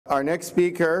Our next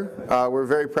speaker, we're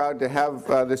very proud to have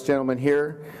this gentleman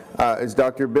here, is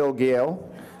Dr. Bill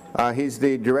Gail. He's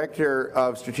the Director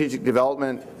of Strategic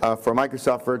Development for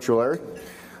Microsoft Virtual Earth.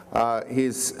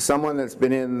 He's someone that's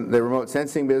been in the remote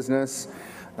sensing business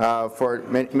for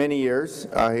many years.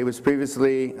 He was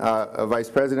previously a Vice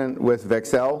President with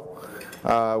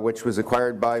Vexcel, which was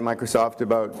acquired by Microsoft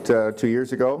about 2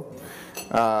 years ago.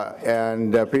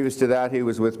 And previous to that, he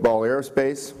was with Ball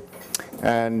Aerospace.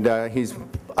 And he's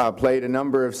played a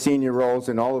number of senior roles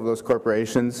in all of those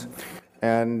corporations.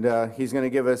 And he's going to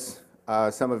give us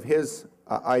some of his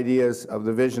ideas of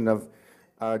the vision of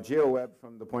GeoWeb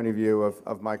from the point of view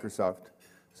of Microsoft.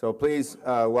 So please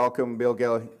welcome Bill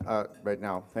Gail right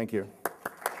now. Thank you.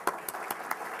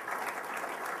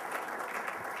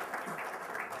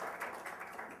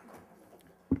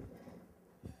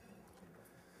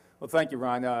 Well, thank you,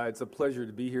 Ron. It's a pleasure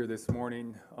to be here this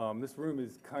morning. This room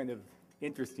is kind of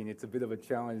interesting. It's a bit of a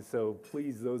challenge, so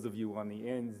please, those of you on the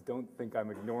ends, don't think I'm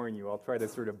ignoring you. I'll try to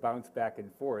sort of bounce back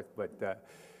and forth, but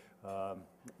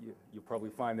you'll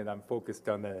probably find that I'm focused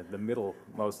on the middle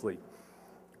mostly.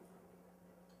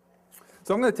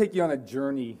 So I'm going to take you on a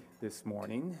journey this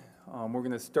morning. We're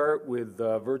going to start with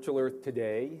Virtual Earth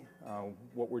today,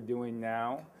 what we're doing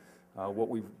now, what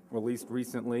we've released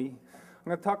recently. I'm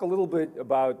going to talk a little bit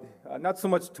about, not so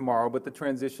much tomorrow, but the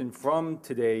transition from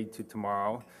today to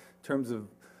tomorrow in terms of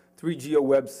 3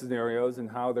 GeoWeb scenarios and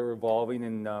how they're evolving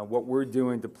and what we're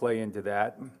doing to play into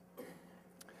that.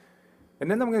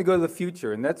 And then I'm going to go to the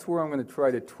future, and that's where I'm going to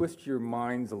try to twist your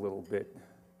minds a little bit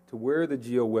to where the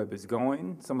GeoWeb is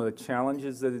going, some of the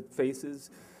challenges that it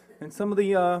faces, and some of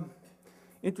the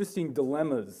interesting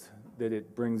dilemmas that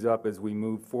it brings up as we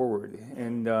move forward.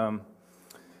 And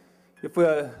if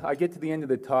I get to the end of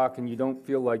the talk and you don't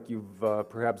feel like you've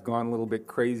perhaps gone a little bit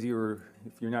crazy, or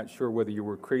if you're not sure whether you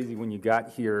were crazy when you got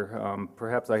here,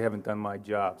 perhaps I haven't done my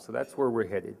job. So that's where we're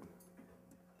headed.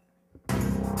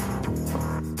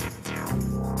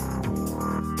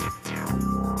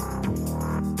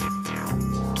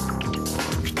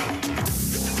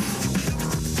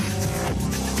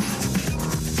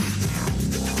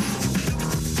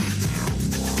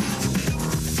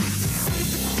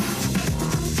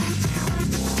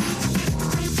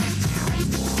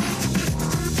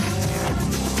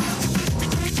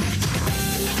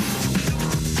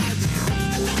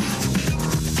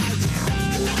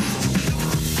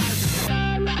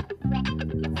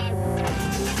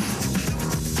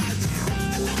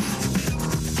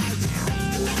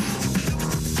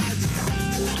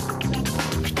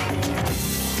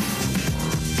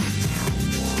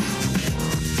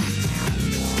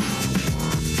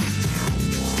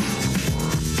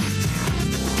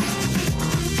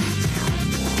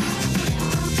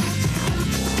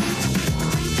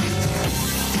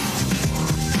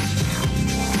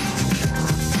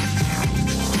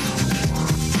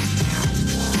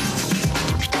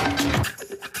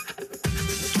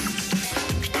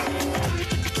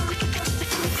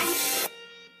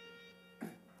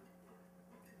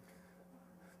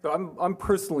 I'm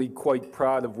personally quite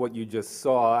proud of what you just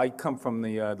saw. I come from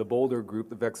the Boulder group,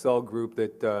 the Vexcel group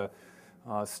that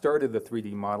started the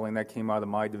 3D modeling. That came out of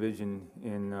my division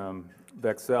in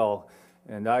Vexcel.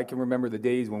 And I can remember the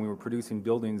days when we were producing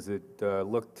buildings that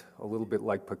looked a little bit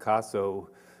like Picasso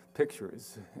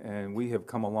pictures. And we have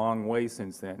come a long way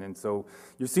since then. And so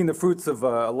you're seeing the fruits of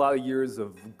a lot of years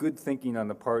of good thinking on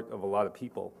the part of a lot of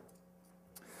people.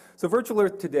 So Virtual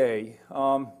Earth today,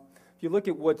 if you look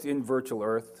at what's in Virtual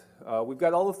Earth, we've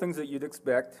got all the things that you'd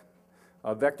expect.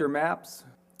 Vector maps,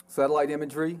 satellite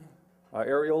imagery,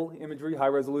 aerial imagery,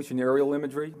 high-resolution aerial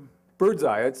imagery. Bird's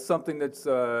eye, it's something that's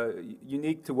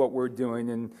unique to what we're doing.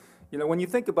 And you know, when you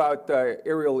think about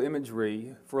aerial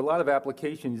imagery, for a lot of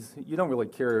applications, you don't really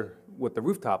care what the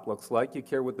rooftop looks like, you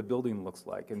care what the building looks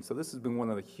like. And so this has been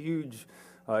one of the huge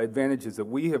advantages that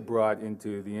we have brought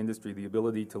into the industry, the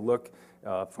ability to look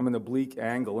from an oblique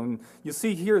angle. And you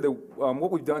see here that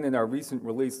what we've done in our recent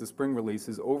release, the spring release,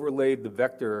 is overlaid the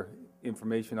vector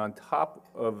information on top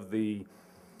of the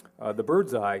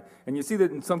bird's eye. And you see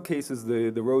that in some cases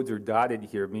the roads are dotted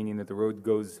here, meaning that the road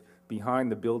goes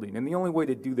behind the building. And the only way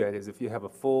to do that is if you have a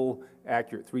full,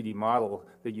 accurate 3D model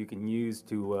that you can use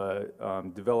to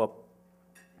develop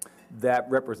that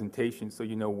representation so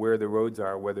you know where the roads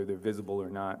are, whether they're visible or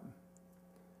not.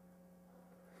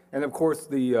 And of course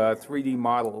the 3D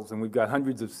models, and we've got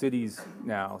hundreds of cities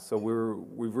now, so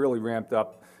we've really ramped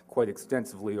up quite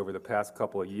extensively over the past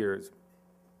couple of years.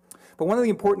 But one of the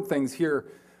important things here,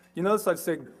 you notice I've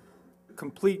said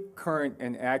complete, current,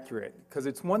 and accurate, because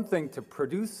it's one thing to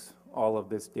produce all of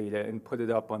this data and put it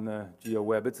up on the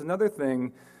GeoWeb. It's another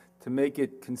thing to make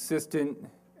it consistent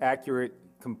accurate,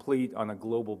 complete on a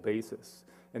global basis.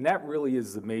 And that really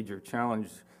is the major challenge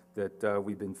that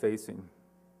we've been facing.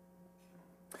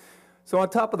 So on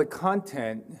top of the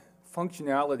content,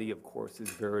 functionality, of course, is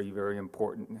very, very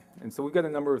important. And so we've got a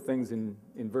number of things in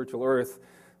Virtual Earth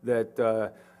that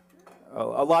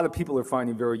a lot of people are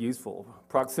finding very useful.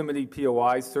 Proximity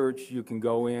POI search, you can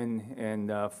go in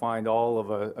and find all of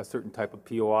a certain type of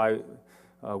POI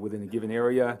within a given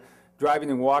area.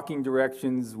 Driving and walking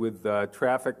directions with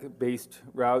traffic-based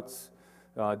routes,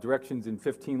 directions in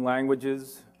 15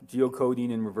 languages,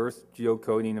 geocoding and reverse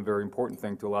geocoding, a very important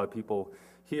thing to a lot of people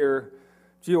here.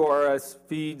 GeoRS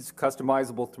feeds,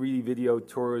 customizable 3D video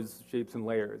tours, shapes and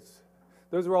layers.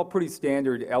 Those are all pretty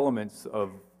standard elements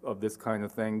of this kind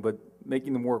of thing, but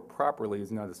making them work properly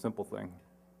is not a simple thing.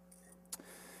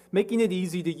 Making it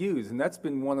easy to use, and that's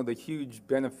been one of the huge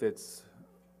benefits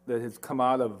that has come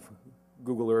out of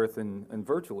Google Earth and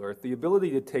Virtual Earth, the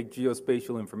ability to take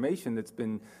geospatial information that's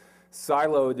been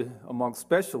siloed amongst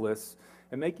specialists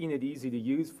and making it easy to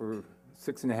use for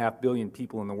 6.5 billion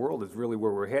people in the world is really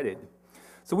where we're headed.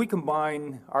 So we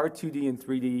combine our 2D and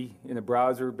 3D in a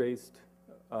browser-based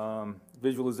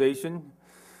visualization.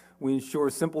 We ensure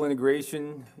simple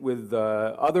integration with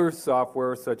other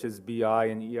software such as BI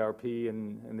and ERP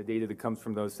and the data that comes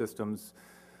from those systems.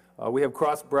 We have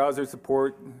cross-browser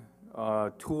support,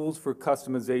 tools for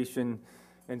customization,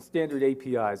 and standard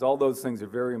APIs. All those things are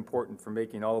very important for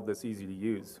making all of this easy to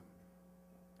use.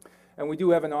 And we do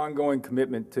have an ongoing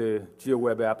commitment to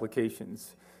GeoWeb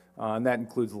applications. And that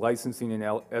includes licensing and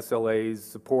SLAs,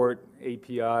 support,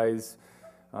 APIs,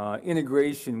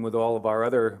 integration with all of our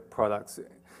other products,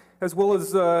 as well as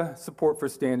support for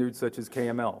standards such as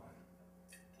KML.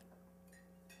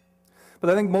 But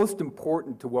I think most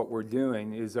important to what we're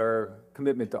doing is our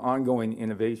commitment to ongoing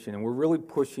innovation, and we're really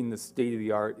pushing the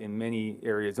state-of-the-art in many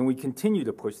areas, and we continue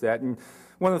to push that. And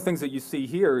one of the things that you see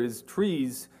here is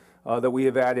trees that we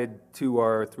have added to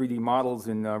our 3D models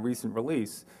in recent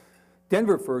release.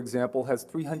 Denver, for example, has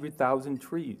 300,000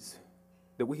 trees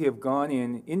that we have gone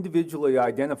in, individually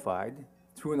identified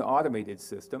through an automated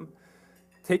system,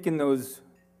 taken those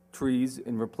trees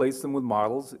and replaced them with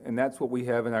models, and that's what we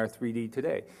have in our 3D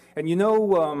today. And you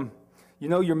know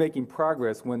you're making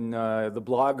progress when the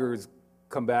bloggers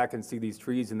come back and see these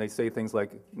trees and they say things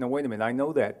like, no, wait a minute, I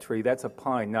know that tree, that's a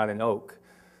pine, not an oak.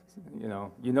 You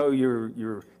know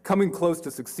you're coming close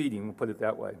to succeeding, we'll put it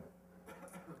that way.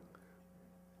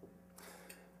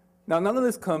 Now, none of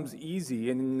this comes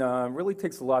easy and really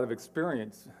takes a lot of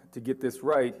experience to get this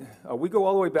right. We go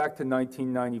all the way back to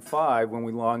 1995 when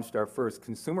we launched our first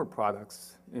consumer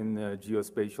products in the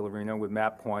geospatial arena with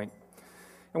MapPoint.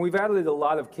 And we've added a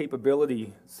lot of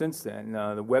capability since then.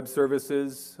 The web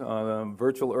services,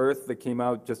 Virtual Earth that came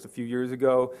out just a few years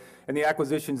ago, and the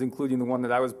acquisitions including the one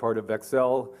that I was part of,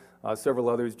 Vexcel, several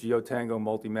others, GeoTango,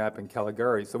 Multimap, and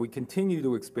Caligari. So we continue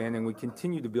to expand and we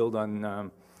continue to build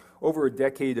on over a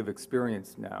decade of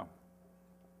experience now.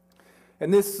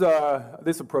 And this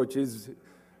approach is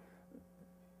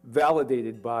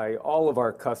validated by all of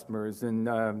our customers, and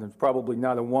there's probably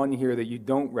not a one here that you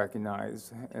don't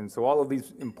recognize. And so all of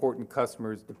these important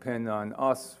customers depend on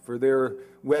us for their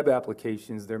web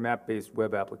applications, their map-based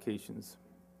web applications.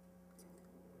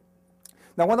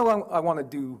 Now, what I want to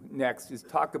do next is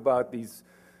talk about these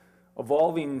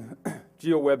evolving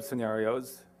GeoWeb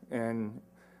scenarios and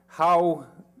how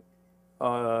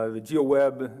the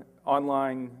GeoWeb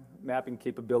online mapping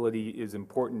capability is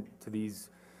important to these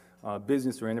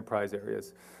business or enterprise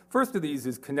areas. First of these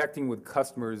is connecting with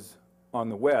customers on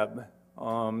the web.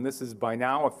 This is by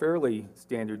now a fairly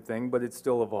standard thing, but it's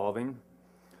still evolving.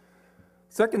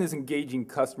 Second is engaging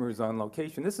customers on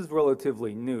location. This is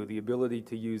relatively new, the ability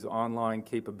to use online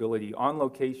capability on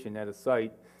location at a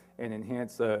site and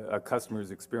enhance a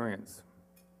customer's experience.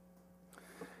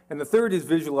 And the third is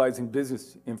visualizing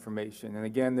business information. And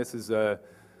again, this is a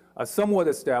somewhat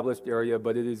established area,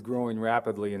 but it is growing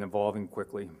rapidly and evolving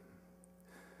quickly.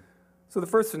 So the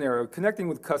first scenario, connecting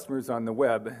with customers on the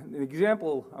web. The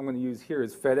example I'm going to use here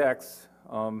is FedEx.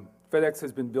 FedEx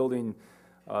has been building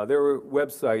their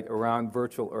website around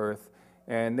Virtual Earth,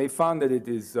 and they found that it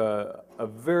is a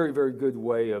very, very good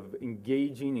way of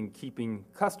engaging and keeping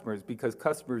customers, because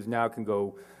customers now can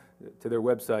go to their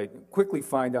website, quickly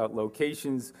find out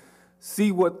locations,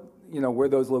 see what, where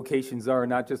those locations are,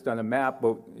 not just on a map,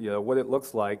 but what it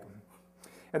looks like.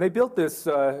 And they built this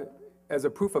as a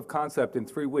proof of concept in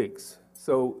 3 weeks.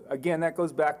 So again, that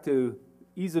goes back to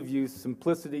ease of use,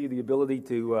 simplicity, the ability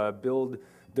to build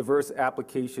diverse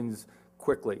applications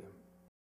quickly.